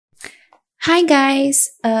Hi guys,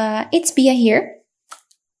 it's Bia here.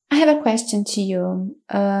 I have a question to you.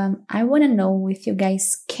 I want to know if you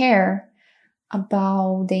guys care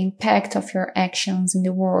about the impact of your actions in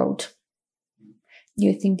the world. Do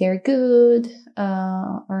you think they're good,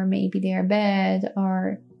 or maybe they're bad,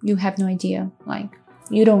 or you have no idea? Like,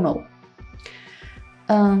 you don't know.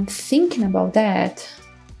 Thinking about that,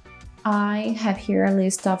 I have here a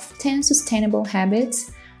list of 10 sustainable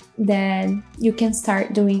habits that you can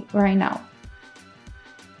start doing right now.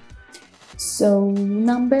 So,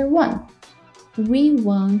 number one, we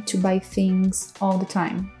want to buy things all the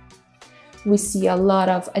time. We see a lot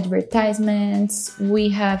of advertisements. We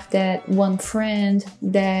have that one friend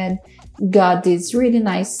that got this really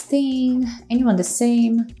nice thing, and you want the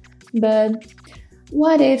same. But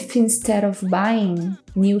what if instead of buying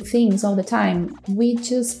new things all the time, we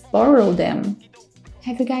just borrow them?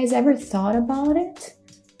 Have you guys ever thought about it?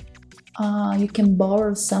 You can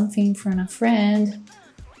borrow something from a friend,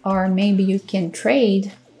 or maybe you can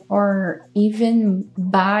trade or even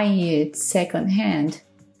buy it secondhand.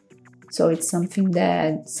 So it's something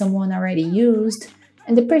that someone already used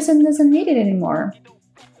and the person doesn't need it anymore.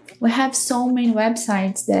 We have so many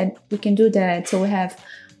websites that we can do that. So we have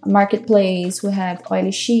a marketplace, we have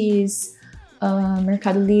OLX,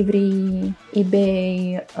 Mercado Libre,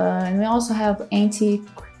 eBay, and we also have antique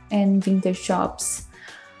and vintage shops.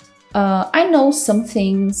 I know some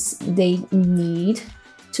things they need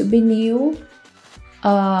to be new,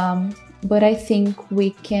 but I think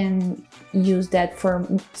we can use that for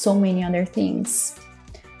so many other things.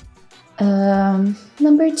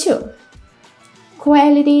 Number two,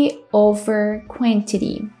 quality over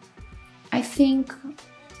quantity. I think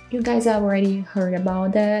you guys already heard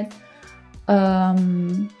about that.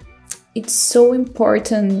 It's so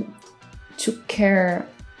important to care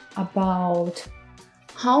about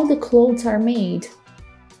how the clothes are made.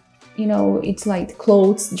 It's like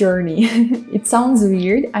clothes journey. It sounds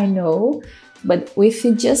weird, I know, but if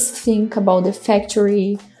you just think about the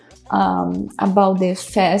factory, about the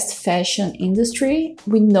fast fashion industry,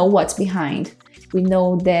 we know what's behind. We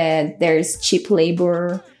know that there's cheap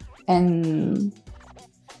labor, and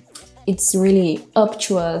it's really up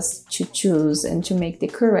to us to choose and to make the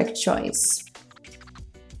correct choice.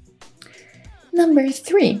 Number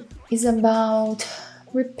three is about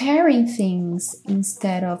repairing things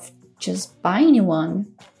instead of just buying one.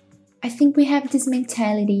 I think we have this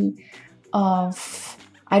mentality of,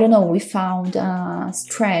 I don't know, we found a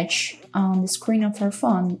scratch on the screen of our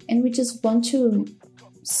phone and we just want to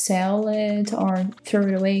sell it or throw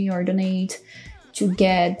it away or donate to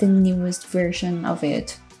get the newest version of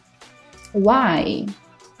it. Why?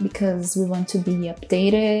 Because we want to be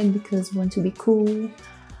updated, because we want to be cool.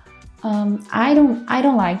 I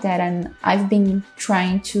don't like that, and I've been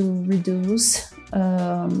trying to reduce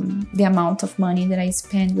the amount of money that I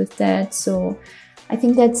spend with that. So I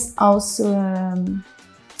think that's also a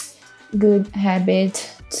good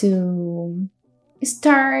habit to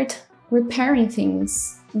start repairing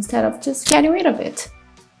things instead of just getting rid of it.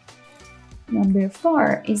 Number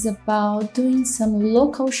four is about doing some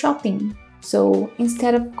local shopping. So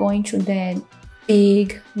instead of going to that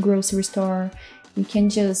big grocery store, you can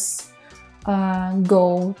just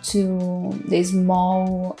go to the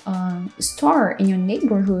small store in your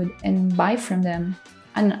neighborhood and buy from them.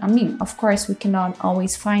 And I mean, of course, we cannot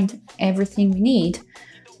always find everything we need,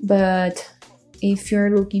 but if you're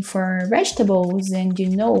looking for vegetables and you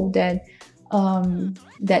know that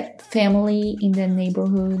that family in the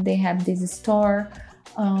neighborhood, they have this store,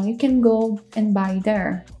 you can go and buy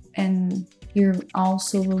there, and you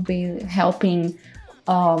also will be helping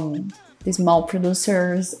the small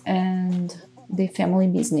producers and the family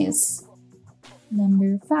business.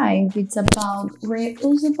 Number five, it's about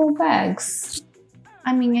reusable bags.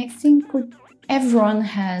 I mean, I think everyone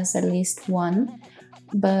has at least one,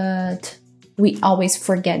 but we always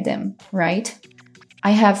forget them, right?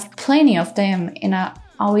 I have plenty of them and I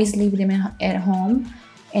always leave them at home.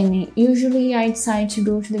 And usually I decide to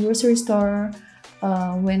go to the grocery store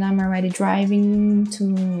when I'm already driving to,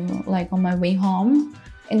 like, on my way home.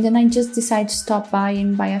 And then I just decide to stop by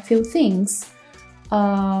and buy a few things.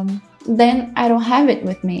 Then I don't have it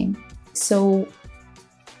with me. So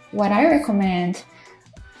what I recommend,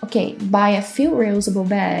 okay, buy a few reusable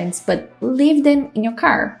bags, but leave them in your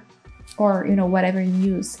car or, whatever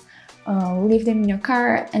you use. Leave them in your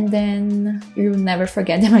car and then you'll never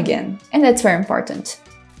forget them again. And that's very important.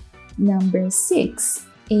 Number six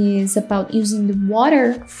is about using the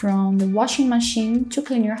water from the washing machine to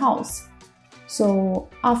clean your house. So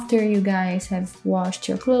after you guys have washed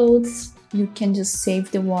your clothes, you can just save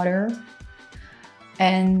the water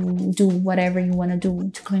and do whatever you want to do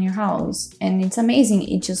to clean your house. And it's amazing.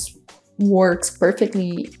 It just works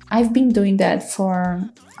perfectly. I've been doing that for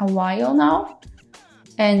a while now,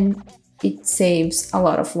 and it saves a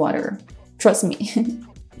lot of water. Trust me.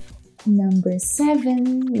 Number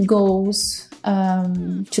 7 goes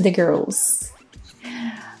to the girls.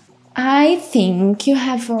 I think you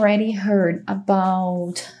have already heard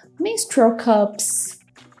about menstrual cups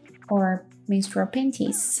or menstrual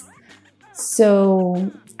panties.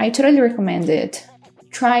 So I totally recommend it.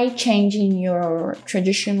 Try changing your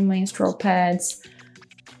traditional menstrual pads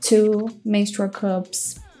to menstrual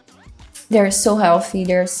cups. They're so healthy,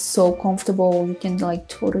 they're so comfortable, you can like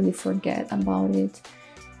totally forget about it.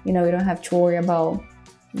 You know, you don't have to worry about,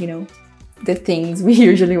 you know, the things we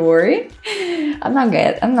usually worry. I'm not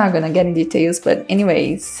gonna get in details, but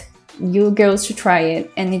anyways, you girls should try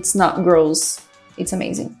it, and it's not gross. It's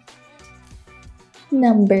amazing.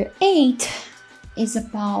 Number 8 is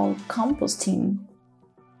about composting.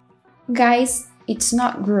 Guys, it's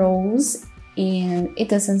not gross and it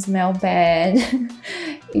doesn't smell bad.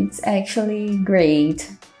 It's actually great.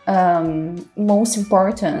 Most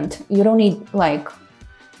important, you don't need like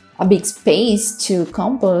a big space to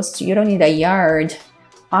compost. You don't need a yard.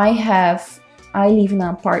 I live in an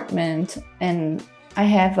apartment and I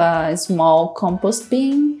have a small compost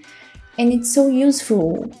bin, and it's so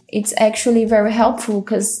useful. It's actually very helpful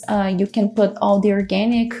because you can put all the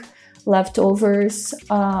organic leftovers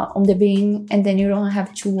on the bin, and then you don't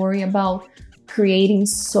have to worry about creating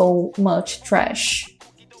so much trash.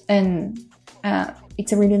 And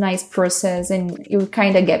it's a really nice process, and you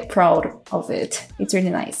kind of get proud of it. It's really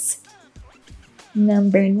nice.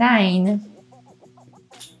 Number 9.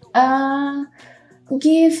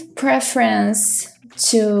 Give preference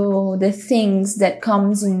to the things that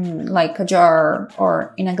comes in like a jar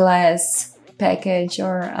or in a glass package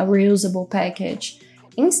or a reusable package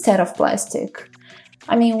instead of plastic.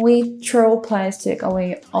 I mean, we throw plastic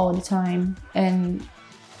away all the time, and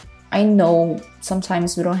I know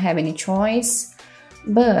sometimes we don't have any choice,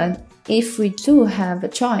 but if we do have a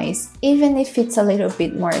choice, even if it's a little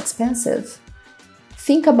bit more expensive,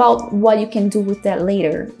 think about what you can do with that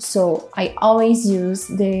later. So I always use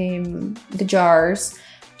the jars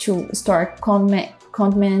to store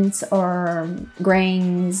condiments or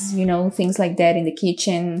grains, you know, things like that in the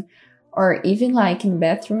kitchen, or even like in the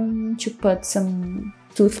bathroom to put some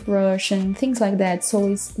toothbrush and things like that. So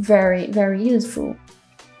it's very, very useful.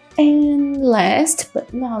 And last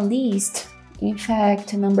but not least, in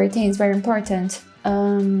fact, number 10 is very important.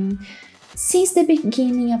 Since the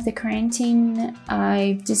beginning of the quarantine,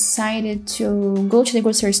 I've decided to go to the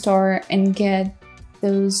grocery store and get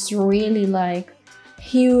those really like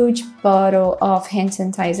huge bottle of hand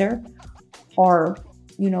sanitizer, or,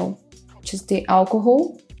 you know, just the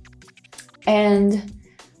alcohol. And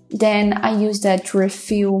then I use that to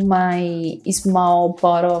refill my small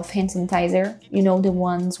bottle of hand sanitizer, you know, the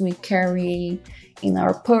ones we carry in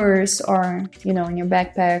our purse or, you know, in your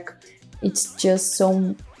backpack. It's just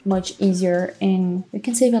so much easier, and you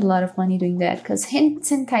can save a lot of money doing that, because hand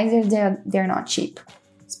sanitizer, they're not cheap,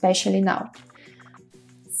 especially now.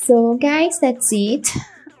 So guys, that's it.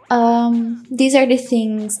 These are the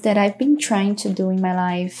things that I've been trying to do in my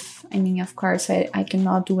life. I mean, of course, I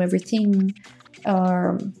cannot do everything,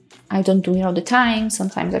 or I don't do it all the time.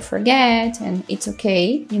 Sometimes I forget, and it's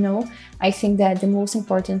okay, you know. I think that the most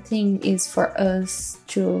important thing is for us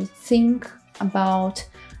to think about,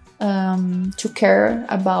 to care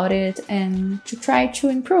about it, and to try to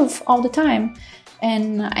improve all the time.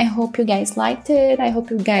 And I hope you guys liked it. I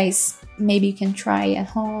hope you guys maybe can try at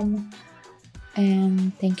home.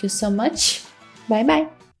 And thank you so much. Bye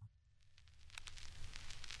bye.